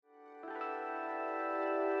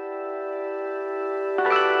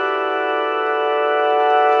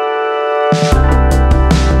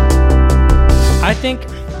I think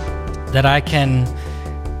that I can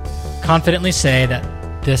confidently say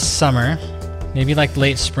that this summer, maybe like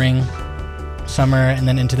late spring, summer, and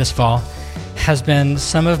then into this fall, has been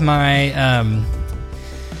some of my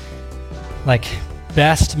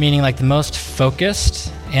best, meaning like the most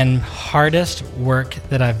focused and hardest work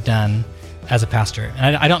that I've done as a pastor.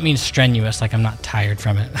 And I don't mean strenuous, like I'm not tired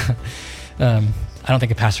from it. I don't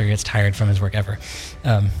think a pastor gets tired from his work ever.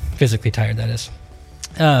 Physically tired, that is.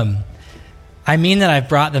 I mean that I've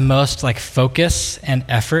brought the most like focus and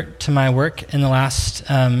effort to my work in the last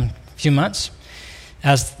few months.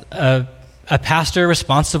 As a pastor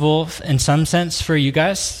responsible in some sense for you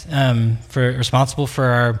guys, responsible for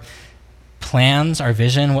our plans, our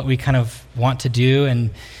vision, what we kind of want to do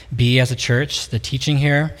and be as a church, the teaching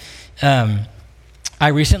here. I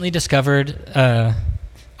recently discovered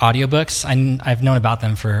audiobooks. I've known about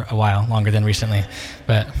them for a while, longer than recently,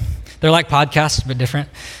 but they're like podcasts, but different.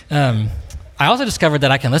 I also discovered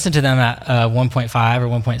that I can listen to them at 1.5 or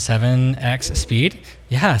 1.7x speed.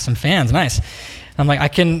 Yeah, some fans, nice. I'm like, I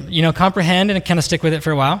can, comprehend and kind of stick with it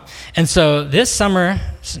for a while. And so this summer,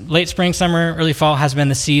 late spring, summer, early fall, has been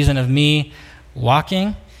the season of me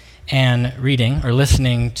walking and reading or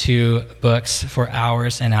listening to books for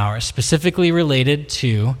hours and hours, specifically related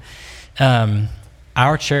to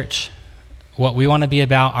our church, what we want to be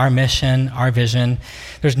about, our mission, our vision.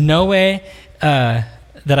 There's no way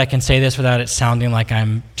that I can say this without it sounding like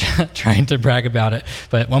I'm trying to brag about it,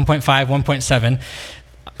 but 1.5, 1.7.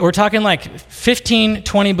 We're talking like 15,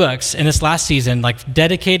 20 books in this last season, like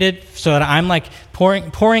dedicated so that I'm like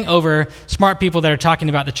pouring over smart people that are talking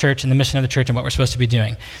about the church and the mission of the church and what we're supposed to be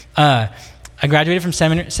doing. I graduated from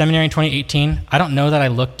seminary in 2018. I don't know that I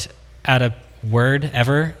looked at a word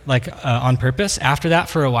ever on purpose after that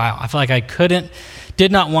for a while. I feel like I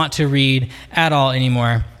did not want to read at all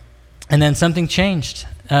anymore. And then something changed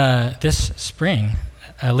this spring,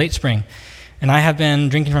 late spring. And I have been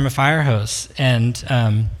drinking from a fire hose,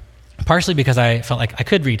 and partially because I felt like I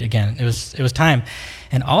could read again. It was time.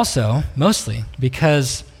 And also, mostly,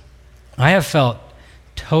 because I have felt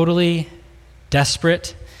totally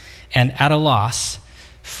desperate and at a loss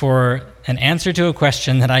for an answer to a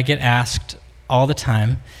question that I get asked all the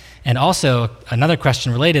time, and also another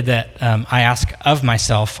question related that I ask of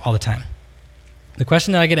myself all the time. The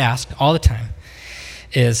question that I get asked all the time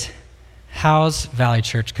is, how's Valley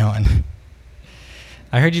Church going?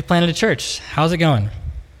 I heard you planted a church. How's it going?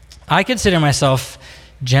 I consider myself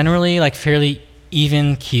generally fairly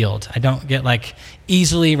even-keeled. I don't get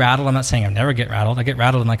easily rattled. I'm not saying I never get rattled. I get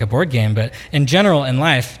rattled in a board game, but in general in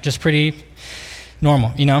life, just pretty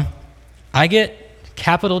normal, I get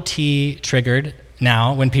capital T triggered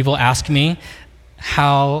now when people ask me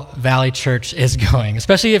how Valley Church is going,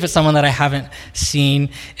 especially if it's someone that I haven't seen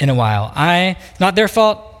in a while. Not their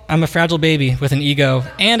fault. I'm a fragile baby with an ego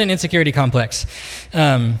and an insecurity complex.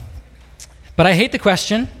 But I hate the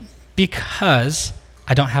question because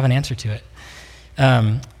I don't have an answer to it.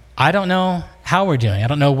 I don't know how we're doing. I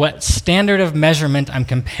don't know what standard of measurement I'm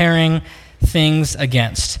comparing things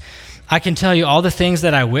against. I can tell you all the things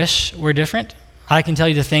that I wish were different. I can tell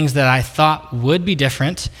you the things that I thought would be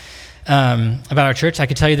different about our church. I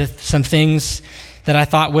could tell you some things that I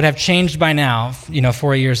thought would have changed by now,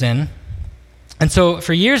 4 years in. And so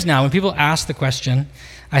for years now, when people ask the question,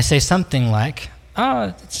 I say something like,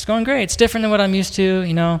 oh, it's going great. It's different than what I'm used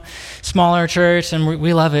to, smaller church, and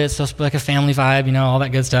we love it. It's just like a family vibe, all that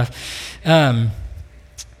good stuff.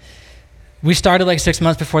 We started 6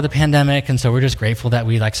 months before the pandemic, and so we're just grateful that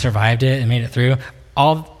we survived it and made it through.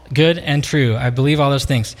 All good and true. I believe all those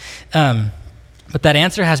things. But that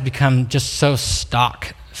answer has become just so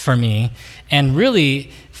stock for me. And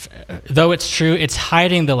really, though it's true, it's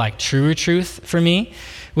hiding the truer truth for me,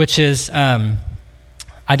 which is I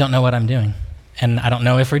don't know what I'm doing. And I don't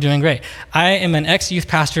know if we're doing great. I am an ex-youth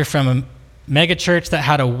pastor from a mega church that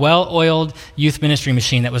had a well-oiled youth ministry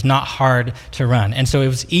machine that was not hard to run. And so it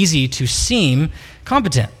was easy to seem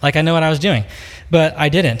competent, like I know what I was doing. But I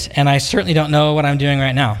didn't, and I certainly don't know what I'm doing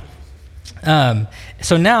right now.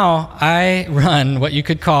 So now I run what you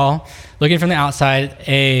could call, looking from the outside,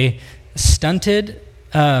 a stunted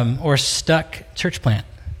or stuck church plant.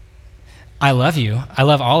 I love you. I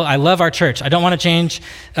love our church. I don't want to change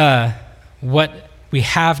what we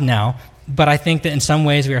have now, but I think that in some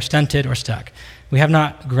ways we are stunted or stuck. We have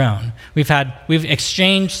not grown. We've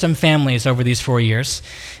exchanged some families over these 4 years,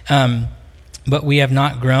 but we have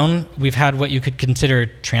not grown. We've had what you could consider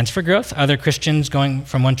transfer growth, other Christians going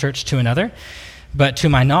from one church to another. But to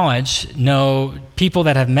my knowledge, no people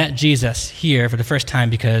that have met Jesus here for the first time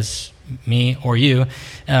because me or you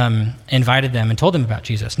invited them and told them about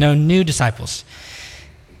Jesus. No new disciples.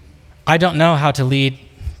 I don't know how to lead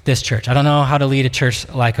this church. I don't know how to lead a church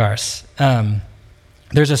like ours.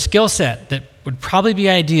 There's a skill set that would probably be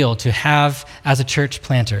ideal to have as a church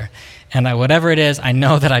planter. And whatever it is, I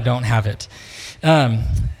know that I don't have it.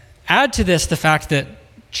 Add to this the fact that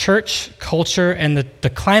church culture and the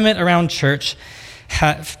climate around church,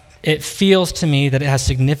 it feels to me that it has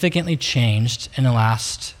significantly changed in the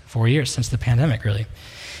last 4 years, since the pandemic, really.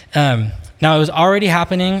 Now, it was already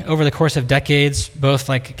happening over the course of decades. Both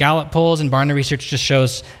like Gallup polls and Barna research just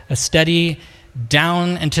shows a steady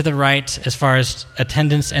down and to the right as far as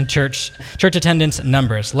attendance and church attendance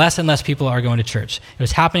numbers. Less and less people are going to church. It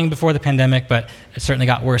was happening before the pandemic, but it certainly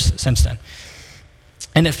got worse since then.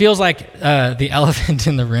 And it feels like the elephant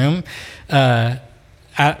in the room.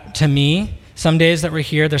 To me, some days that we're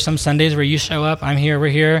here, there's some Sundays where you show up, I'm here, we're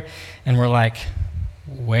here, and we're like,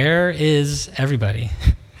 where is everybody?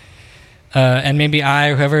 And maybe I,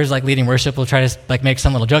 or whoever is like leading worship, will try to like make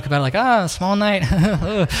some little joke about it, like, small night,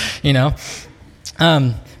 you know.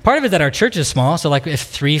 Part of it that our church is small, so like if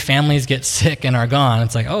 3 families get sick and are gone,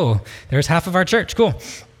 it's like, oh, there's half of our church, cool.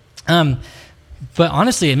 But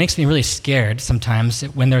honestly, it makes me really scared sometimes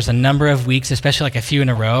when there's a number of weeks, especially like a few in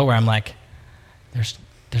a row, where I'm like,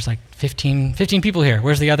 there's like 15 people here.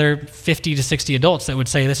 Where's the other 50 to 60 adults that would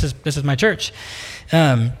say this is my church?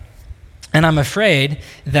 And I'm afraid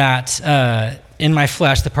that in my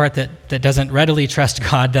flesh, the part that doesn't readily trust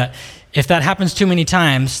God, that if that happens too many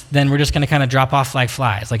times, then we're just going to kind of drop off like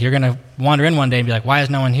flies. Like you're going to wander in one day and be like, why is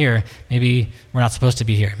no one here? Maybe we're not supposed to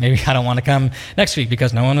be here. Maybe I don't want to come next week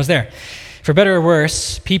because no one was there. For better or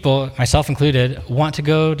worse, people, myself included, want to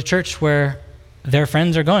go to church where their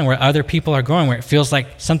friends are going, where other people are going, where it feels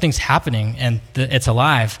like something's happening and it's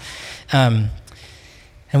alive. And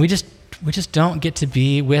we just don't get to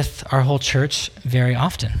be with our whole church very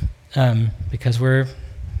often because we're,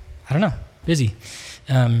 busy.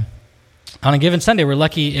 On a given Sunday, we're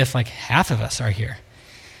lucky if like half of us are here.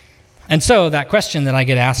 And so that question that I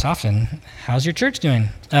get asked often, how's your church doing?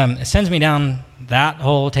 It sends me down that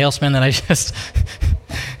whole tailspin that I just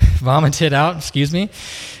vomited out, excuse me.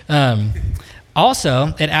 Also,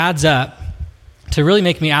 it adds up to really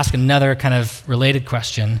make me ask another kind of related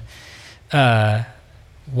question.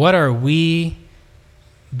 What are we,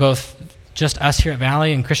 both just us here at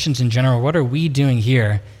Valley and Christians in general, what are we doing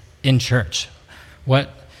here in church? What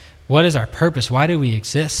is our purpose? Why do we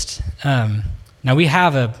exist? Now, we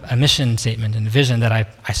have a mission statement and a vision that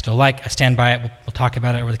I still like. I stand by it. We'll talk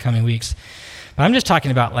about it over the coming weeks. But I'm just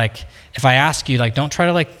talking about, like, if I ask you, like, don't try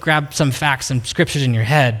to, like, grab some facts and scriptures in your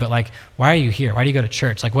head, but, like, why are you here? Why do you go to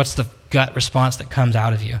church? Like, what's the gut response that comes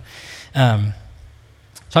out of you? So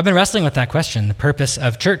I've been wrestling with that question, the purpose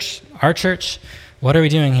of church, our church. What are we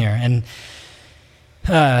doing here? And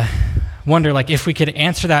wonder, like, if we could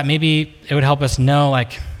answer that, maybe it would help us know,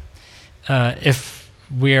 like, if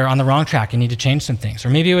we're on the wrong track and need to change some things. Or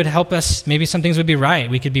maybe it would help us, maybe some things would be right.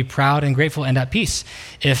 We could be proud and grateful and at peace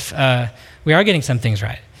if we are getting some things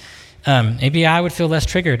right. Maybe I would feel less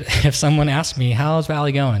triggered if someone asked me, how's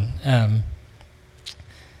Valley going?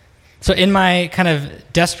 So in my kind of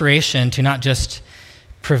desperation to not just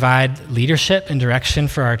provide leadership and direction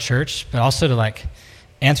for our church, but also to like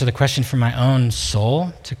answer the question for my own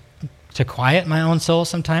soul, to quiet my own soul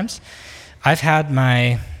sometimes, I've had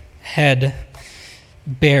my head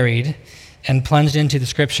buried and plunged into the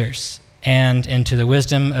scriptures and into the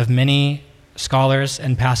wisdom of many scholars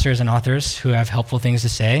and pastors and authors who have helpful things to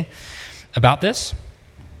say about this.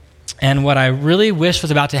 And what I really wish was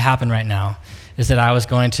about to happen right now is that I was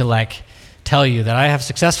going to like tell you that I have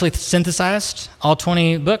successfully synthesized all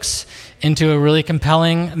 20 books into a really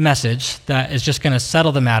compelling message that is just going to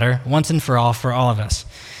settle the matter once and for all of us.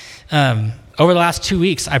 Over the last 2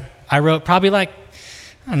 weeks, I wrote probably like,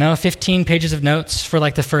 15 pages of notes for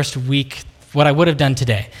like the first week, what I would have done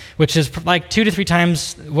today, which is like 2 to 3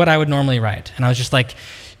 times what I would normally write. And I was just like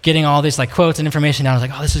getting all these like quotes and information down. I was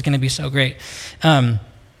like, oh, this is going to be so great. And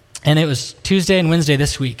it was Tuesday and Wednesday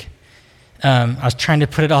this week. I was trying to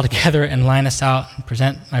put it all together and line us out and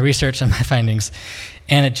present my research and my findings.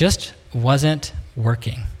 And it just wasn't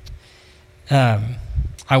working.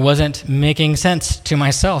 I wasn't making sense to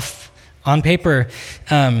myself on paper.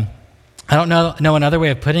 I don't know another way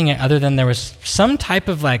of putting it other than there was some type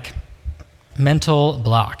of like mental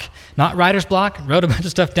block. Not writer's block, wrote a bunch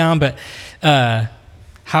of stuff down, but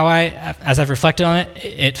how as I've reflected on it,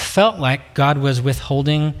 it felt like God was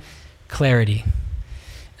withholding clarity.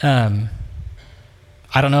 I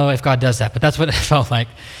don't know if God does that, but that's what it felt like.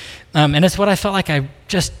 And it's what I felt like I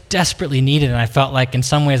just desperately needed, and I felt like in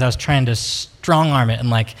some ways I was trying to strong arm it and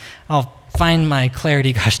like, I'll find my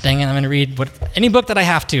clarity, gosh dang it, I'm going to read any book that I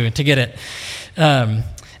have to get it. And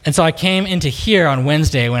And so I came into here on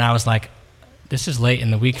Wednesday when I was like, this is late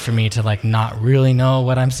in the week for me to like not really know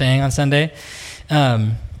what I'm saying on Sunday.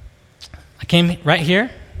 I came right here.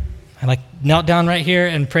 I like knelt down right here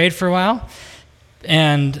and prayed for a while.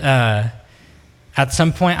 And at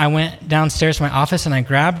some point I went downstairs to my office and I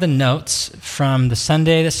grabbed the notes from the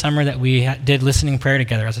Sunday this summer that we did listening prayer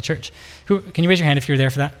together as a church. Can you raise your hand if you were there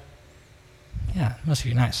for that? Yeah, most of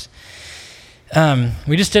you, nice.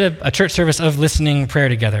 We just did a church service of listening prayer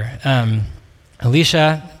together.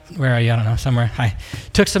 Alicia, where are you? I don't know, somewhere. Hi.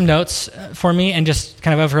 Took some notes for me and just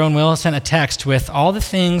kind of her own will sent a text with all the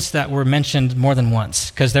things that were mentioned more than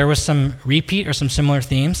once, because there was some repeat or some similar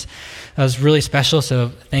themes. That was really special, so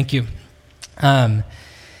thank you. And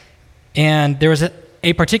there was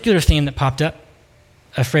a particular theme that popped up,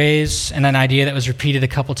 a phrase and an idea that was repeated a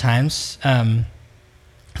couple times,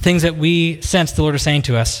 things that we sensed the Lord was saying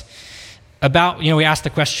to us about, we asked the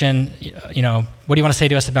question, what do you want to say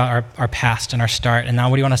to us about our past and our start? And now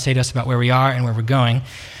what do you want to say to us about where we are and where we're going?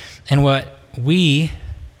 And what we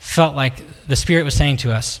felt like the Spirit was saying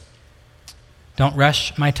to us, don't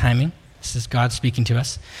rush my timing. This is God speaking to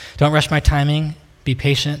us. Don't rush my timing. Be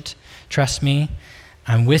patient. Trust me.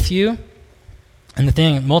 I'm with you. And the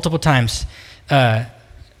thing, multiple times,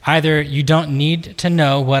 either you don't need to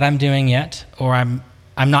know what I'm doing yet, or I'm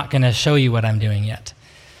not going to show you what I'm doing yet.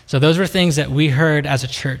 So those were things that we heard as a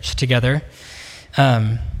church together.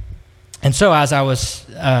 And so as I was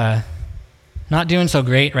not doing so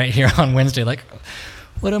great right here on Wednesday, like,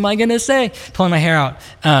 what am I going to say? Pulling my hair out.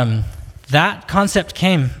 That concept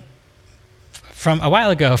came from a while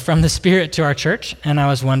ago from the Spirit to our church. And I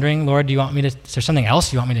was wondering, Lord, is there something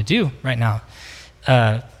else you want me to do right now?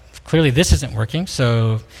 Clearly this isn't working,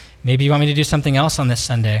 so maybe you want me to do something else on this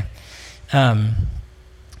Sunday.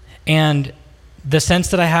 And the sense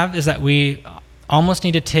that I have is that we almost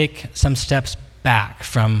need to take some steps back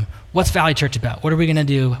from what's Valley Church about? What are we going to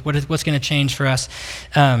do? What's going to change for us?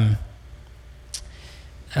 And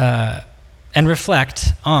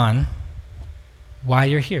reflect on why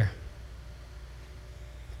you're here.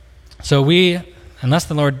 So unless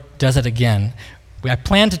the Lord does it again, I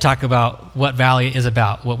plan to talk about what Valley is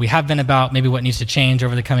about, what we have been about, maybe what needs to change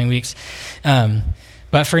over the coming weeks.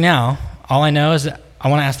 But for now, all I know is that I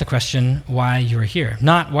want to ask the question, why you are here.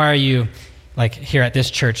 Not why are you here at this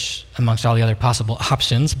church amongst all the other possible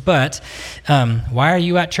options, but why are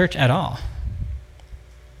you at church at all?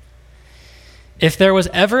 If there was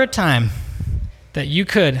ever a time that you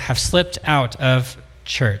could have slipped out of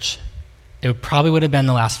church, it probably would have been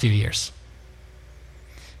the last few years.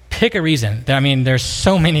 Pick a reason. There's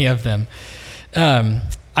so many of them.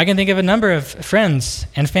 I can think of a number of friends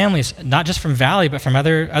and families, not just from Valley, but from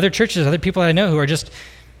other churches, other people that I know who are just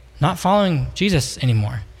not following Jesus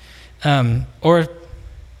anymore. Or,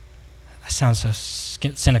 I sound so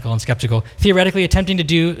cynical and skeptical, theoretically attempting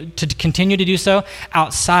to continue to do so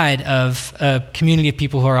outside of a community of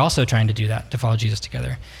people who are also trying to do that, to follow Jesus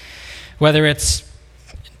together. Whether it's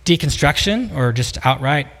deconstruction or just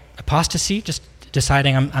outright apostasy, just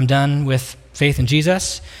deciding I'm done with faith in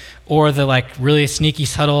Jesus, or the really sneaky,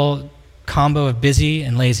 subtle combo of busy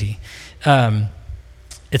and lazy.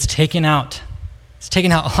 It's taken out a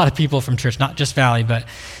lot of people from church, not just Valley, but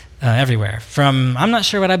everywhere. From, I'm not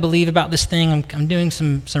sure what I believe about this thing, I'm doing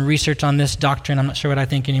some research on this doctrine, I'm not sure what I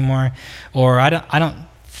think anymore, or I don't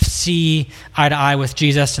see eye to eye with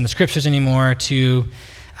Jesus and the scriptures anymore, to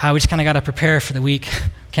we just kind of got to prepare for the week,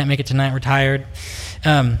 can't make it tonight, we're tired.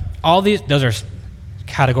 Those are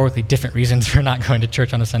categorically different reasons for not going to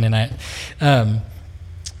church on a Sunday night.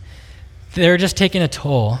 They're just taking a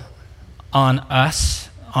toll on us,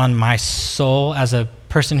 on my soul as a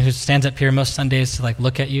person who stands up here most Sundays to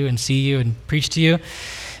look at you and see you and preach to you.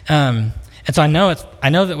 And so I know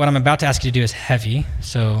that what I'm about to ask you to do is heavy,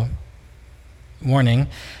 so warning.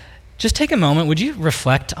 Just take a moment. Would you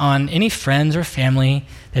reflect on any friends or family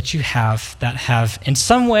that you have that have in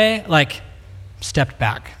some way stepped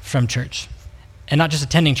back from church? And not just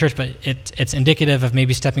attending church, but it's indicative of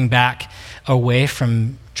maybe stepping back away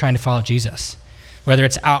from trying to follow Jesus. Whether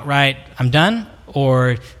it's outright, I'm done,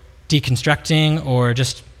 or deconstructing, or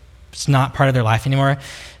just it's not part of their life anymore.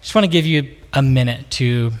 Just want to give you a minute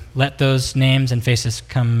to let those names and faces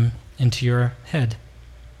come into your head.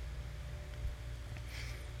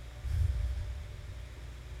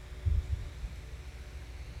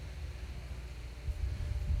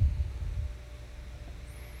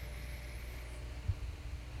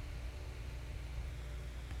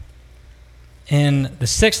 In the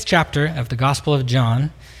 6th chapter of the Gospel of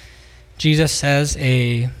John, Jesus says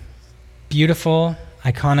a beautiful,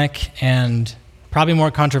 iconic, and probably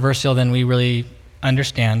more controversial than we really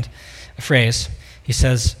understand a phrase. He He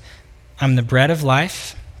says, I'm the bread of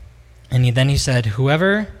life. And then he said,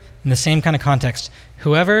 whoever, in the same kind of context,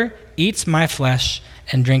 whoever eats my flesh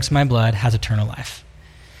and drinks my blood has eternal life.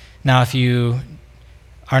 Now, if you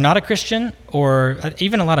are not a Christian, or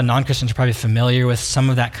even a lot of non-Christians are probably familiar with some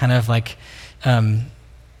of that kind of like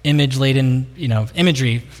image-laden,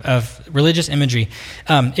 imagery of religious imagery.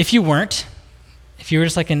 If you weren't, if you were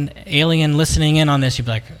just like an alien listening in on this, you'd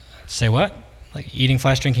be like, say what? Like eating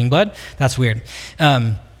flesh, drinking blood? That's weird.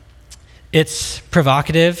 It's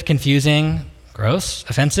provocative, confusing, gross,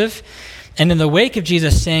 offensive. And in the wake of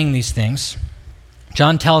Jesus saying these things,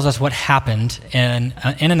 John tells us what happened in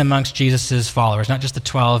and amongst Jesus' followers, not just the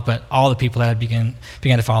 12, but all the people that had began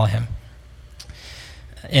to follow him.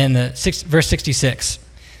 In verse 66,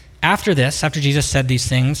 after Jesus said these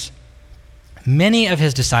things, many of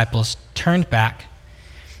his disciples turned back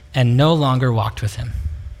and no longer walked with him.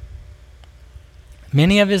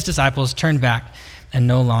 Many of his disciples turned back and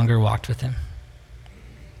no longer walked with him.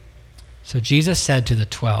 So Jesus said to the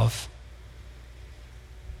 12,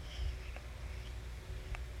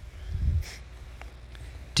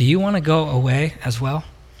 do you want to go away as well?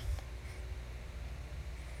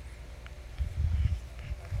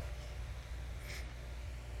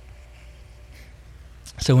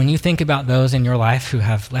 So when you think about those in your life who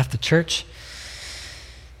have left the church,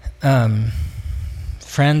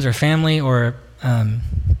 friends or family, or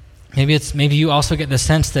maybe you also get the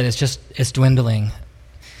sense that it's dwindling,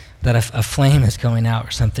 that a flame is going out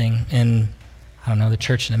or something in, the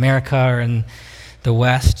church in America or in the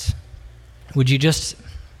West. Would you just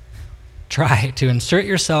try to insert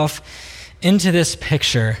yourself into this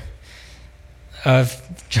picture of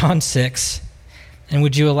John 6, and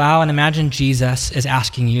would you allow and imagine Jesus is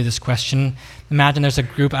asking you this question? Imagine there's a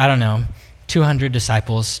group, 200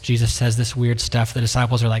 disciples. Jesus says this weird stuff. The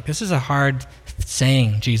disciples are like, this is a hard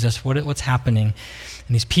saying, Jesus. What's happening?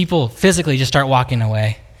 And these people physically just start walking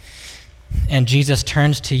away. And Jesus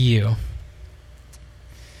turns to you.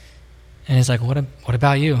 And he's like, what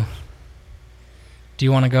about you? Do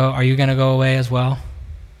you want to go? Are you going to go away as well?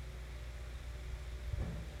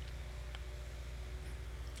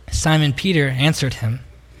 Simon Peter answered him,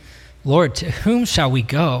 Lord, to whom shall we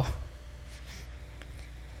go?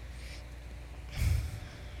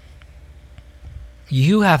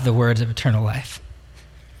 You have the words of eternal life.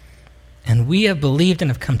 And we have believed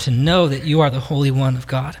and have come to know that you are the Holy One of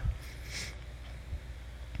God.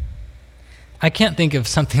 I can't think of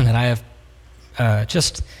something that I have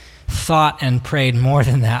just thought and prayed more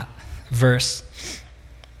than that verse.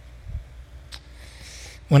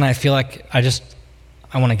 When I feel like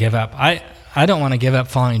I want to give up. I don't want to give up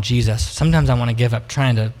following Jesus. Sometimes I want to give up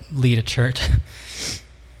trying to lead a church.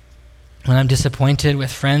 When I'm disappointed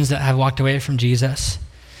with friends that have walked away from Jesus.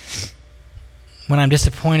 When I'm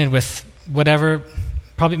disappointed with whatever,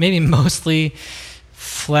 maybe mostly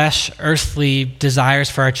flesh, earthly desires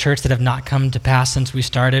for our church that have not come to pass since we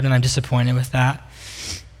started, and I'm disappointed with that.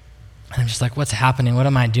 And I'm just like, what's happening? What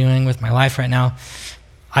am I doing with my life right now?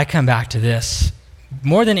 I come back to this.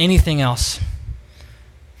 More than anything else,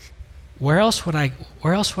 where else would I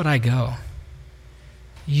go?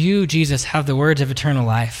 You, Jesus, have the words of eternal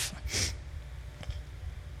life.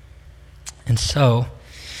 And so,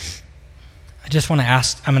 I just want to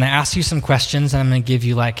I'm going to ask you some questions, and I'm going to give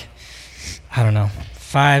you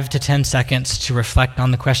 5 to 10 seconds to reflect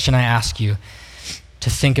on the question I ask you, to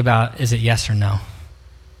think about, is it yes or no?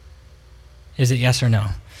 Is it yes or no?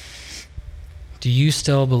 Do you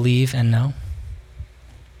still believe and know?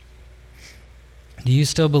 Do you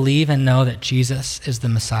still believe and know that Jesus is the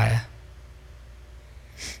Messiah?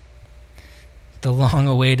 The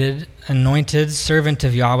long-awaited, anointed servant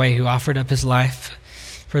of Yahweh who offered up his life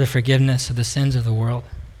for the forgiveness of the sins of the world.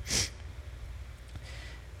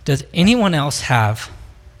 Does anyone else have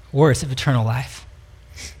words of eternal life?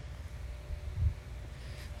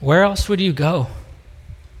 Where else would you go?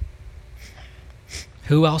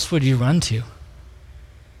 Who else would you run to?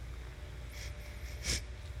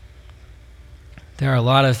 There are a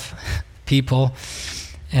lot of people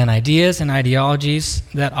and ideas and ideologies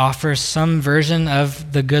that offer some version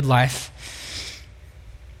of the good life.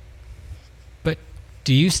 But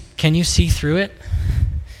can you see through it?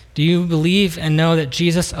 Do you believe and know that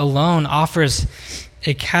Jesus alone offers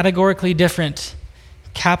a categorically different,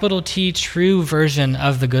 capital T, true version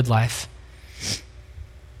of the good life?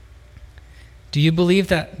 Do you believe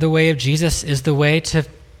that the way of Jesus is the way to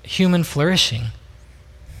human flourishing?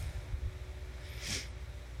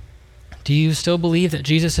 Do you still believe that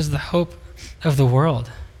Jesus is the hope of the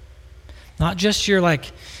world? Not just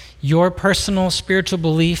your personal spiritual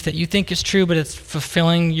belief that you think is true, but it's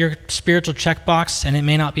fulfilling your spiritual checkbox and it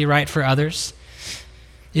may not be right for others.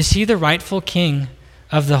 Is he the rightful king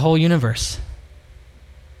of the whole universe?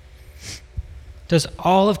 Does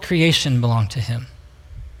all of creation belong to him?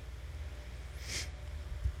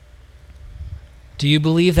 Do you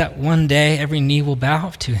believe that one day every knee will bow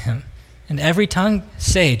to him and every tongue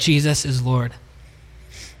say Jesus is Lord?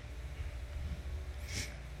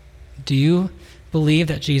 Do you believe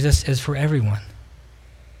that Jesus is for everyone?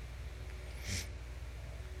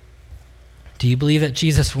 Do you believe that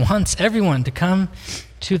Jesus wants everyone to come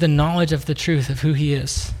to the knowledge of the truth of who he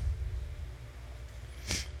is?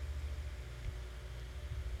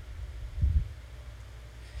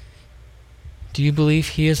 Do you believe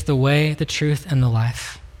he is the way, the truth, and the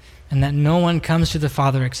life, and that no one comes to the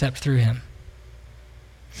Father except through him?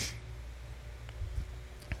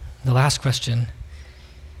 The last question,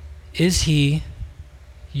 is he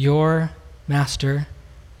your master,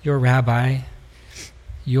 your rabbi,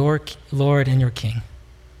 your Lord, and your King?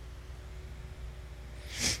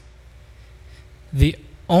 The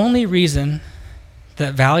only reason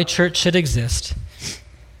that Valley Church should exist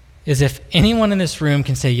is if anyone in this room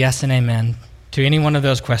can say yes and amen to any one of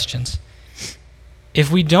those questions. If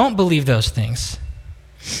we don't believe those things,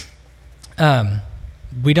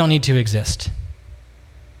 we don't need to exist.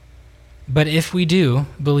 But if we do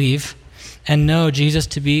believe and know Jesus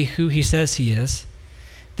to be who he says he is,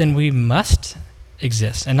 then we must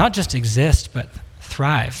exist. And not just exist, but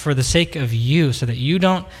thrive for the sake of you, so that you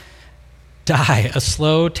don't die a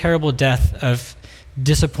slow, terrible death of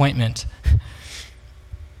disappointment,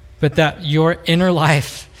 but that your inner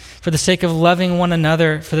life, for the sake of loving one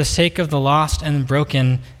another, for the sake of the lost and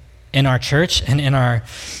broken in our church and in our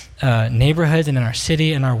neighborhoods and in our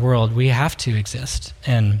city and our world, we have to exist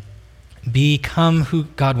and become who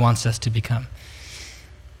God wants us to become.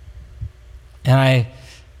 And I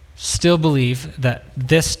still believe that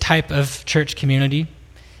this type of church community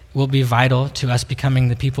will be vital to us becoming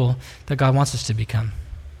the people that God wants us to become.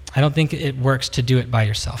 I don't think it works to do it by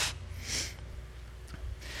yourself.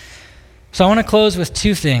 So I want to close with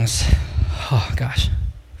two things. Oh, gosh.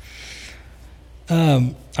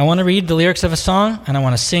 I want to read the lyrics of a song, and I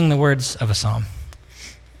want to sing the words of a psalm.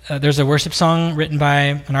 There's a worship song written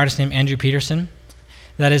by an artist named Andrew Peterson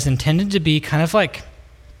that is intended to be kind of like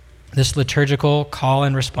this liturgical call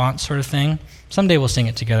and response sort of thing. Someday we'll sing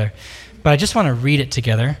it together. But I just want to read it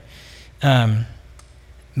together,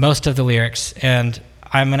 most of the lyrics, and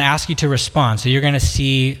I'm going to ask you to respond. So you're going to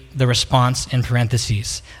see the response in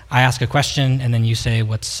parentheses. I ask a question, and then you say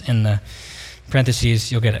what's in the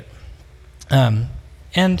parentheses. You'll get it.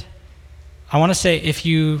 And I want to say, if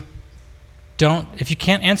you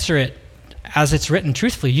can't answer it as it's written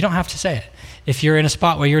truthfully, you don't have to say it. If you're in a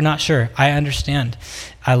spot where you're not sure, I understand.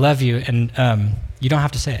 I love you, and you don't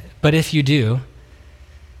have to say it. But if you do,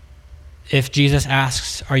 if Jesus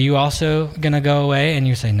asks, are you also going to go away? And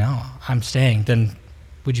you say, no, I'm staying, then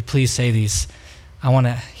would you please say these? I want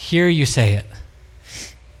to hear you say it.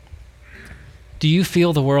 Do you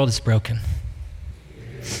feel the world is broken?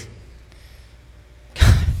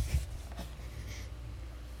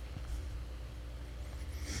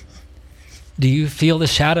 Do you feel the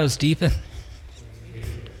shadows deepen?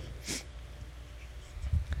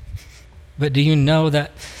 But do you know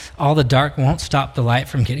that all the dark won't stop the light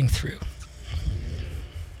from getting through?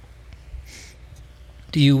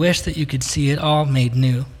 Do you wish that you could see it all made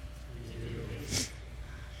new?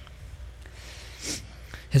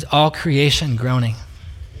 Is all creation groaning?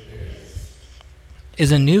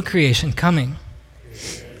 Is a new creation coming?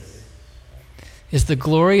 Is the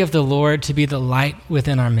glory of the Lord to be the light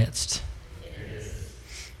within our midst?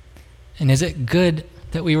 And is it good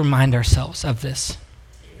that we remind ourselves of this?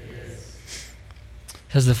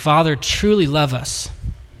 Does the Father truly love us?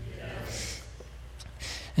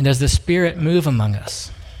 And does the Spirit move among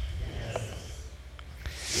us?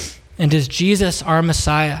 And does Jesus, our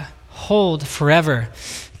Messiah, hold forever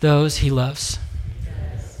those he loves?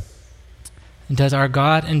 And does our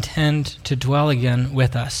God intend to dwell again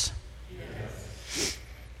with us?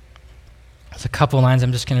 There's a couple lines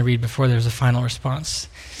I'm just going to read before there's a final response.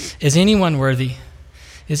 Is anyone worthy?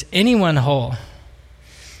 Is anyone whole?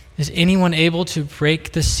 Is anyone able to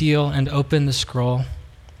break the seal and open the scroll?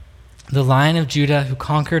 The Lion of Judah who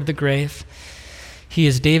conquered the grave. He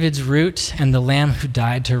is David's root and the Lamb who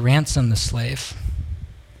died to ransom the slave.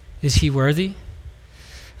 Is he worthy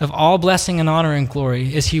of all blessing and honor and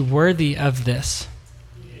glory? Is he worthy of this?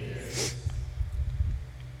 Yes.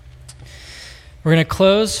 We're going to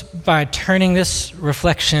close by turning this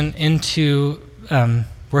reflection into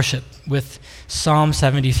worship with Psalm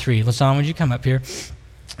 73. Lazan, would you come up here?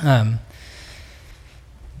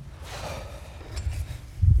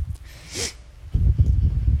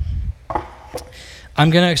 I'm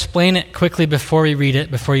going to explain it quickly before we read it,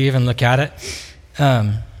 before you even look at it.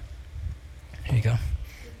 Here you go.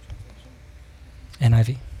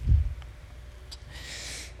 NIV.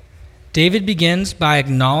 David begins by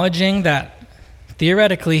acknowledging that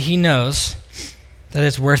theoretically he knows that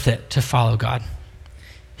it's worth it to follow God.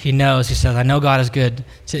 He says, I know God is good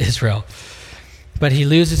to Israel. But he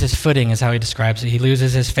loses his footing, is how he describes it. He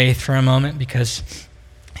loses his faith for a moment because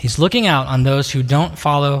he's looking out on those who don't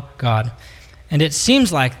follow God. And it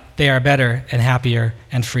seems like they are better and happier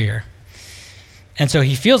and freer. And so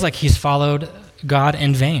he feels like he's followed God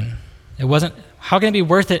in vain. How can it be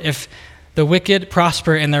worth it if the wicked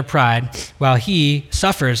prosper in their pride while he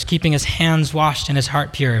suffers, keeping his hands washed and his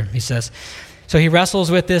heart pure, he says. So he wrestles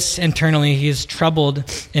with this internally. He's troubled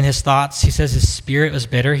in his thoughts. He says his spirit was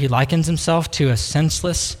bitter. He likens himself to a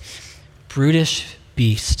senseless, brutish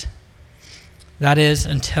beast. That is,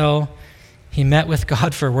 until he met with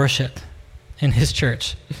God for worship in his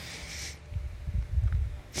church.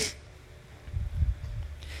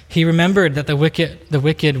 He remembered that the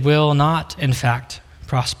wicked will not, in fact,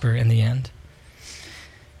 prosper in the end.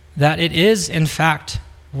 That it is, in fact,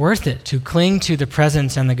 worth it to cling to the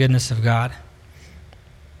presence and the goodness of God.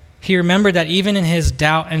 He remembered that even in his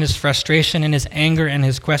doubt and his frustration and his anger and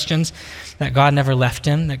his questions, that God never left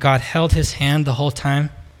him, that God held his hand the whole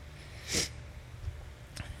time.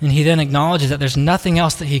 And he then acknowledges that there's nothing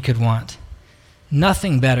else that he could want,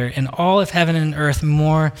 nothing better in all of heaven and earth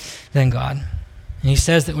more than God. And he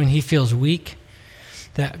says that when he feels weak,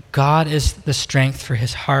 that God is the strength for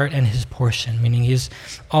his heart and his portion, meaning he's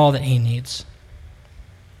all that he needs.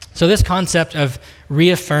 So this concept of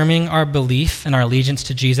reaffirming our belief and our allegiance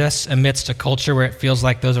to Jesus amidst a culture where it feels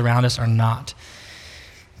like those around us are not,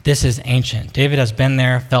 this is ancient. David has been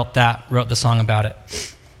there, felt that, wrote the song about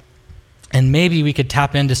it. And maybe we could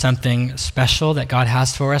tap into something special that God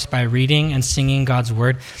has for us by reading and singing God's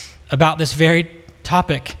word about this very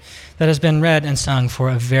topic that has been read and sung for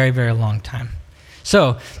a very, very long time.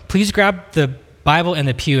 So please grab the Bible in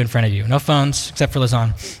the pew in front of you. No phones, except for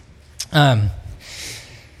Lazan.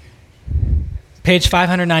 Page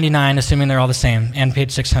 599, assuming they're all the same, and page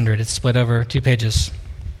 600. It's split over 2 pages.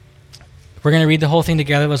 We're going to read the whole thing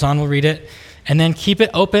together. Lazan will read it. And then keep it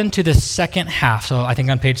open to the second half. So I think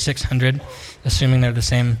on page 600, assuming they're the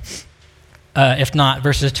same. If not,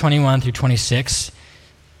 verses 21 through 26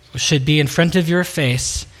 should be in front of your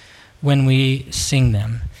face when we sing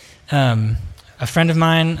them. A friend of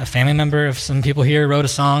mine, a family member of some people here, wrote a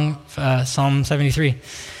song, Psalm 73,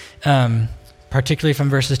 particularly from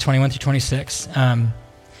verses 21 through 26.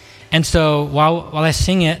 And so while I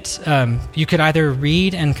sing it, you could either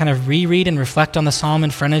read and kind of reread and reflect on the psalm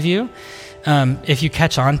in front of you. If you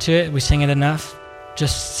catch on to it, we sing it enough,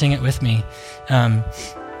 just sing it with me.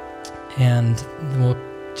 And we'll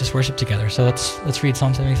just worship together. So let's read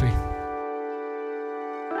Psalm 73.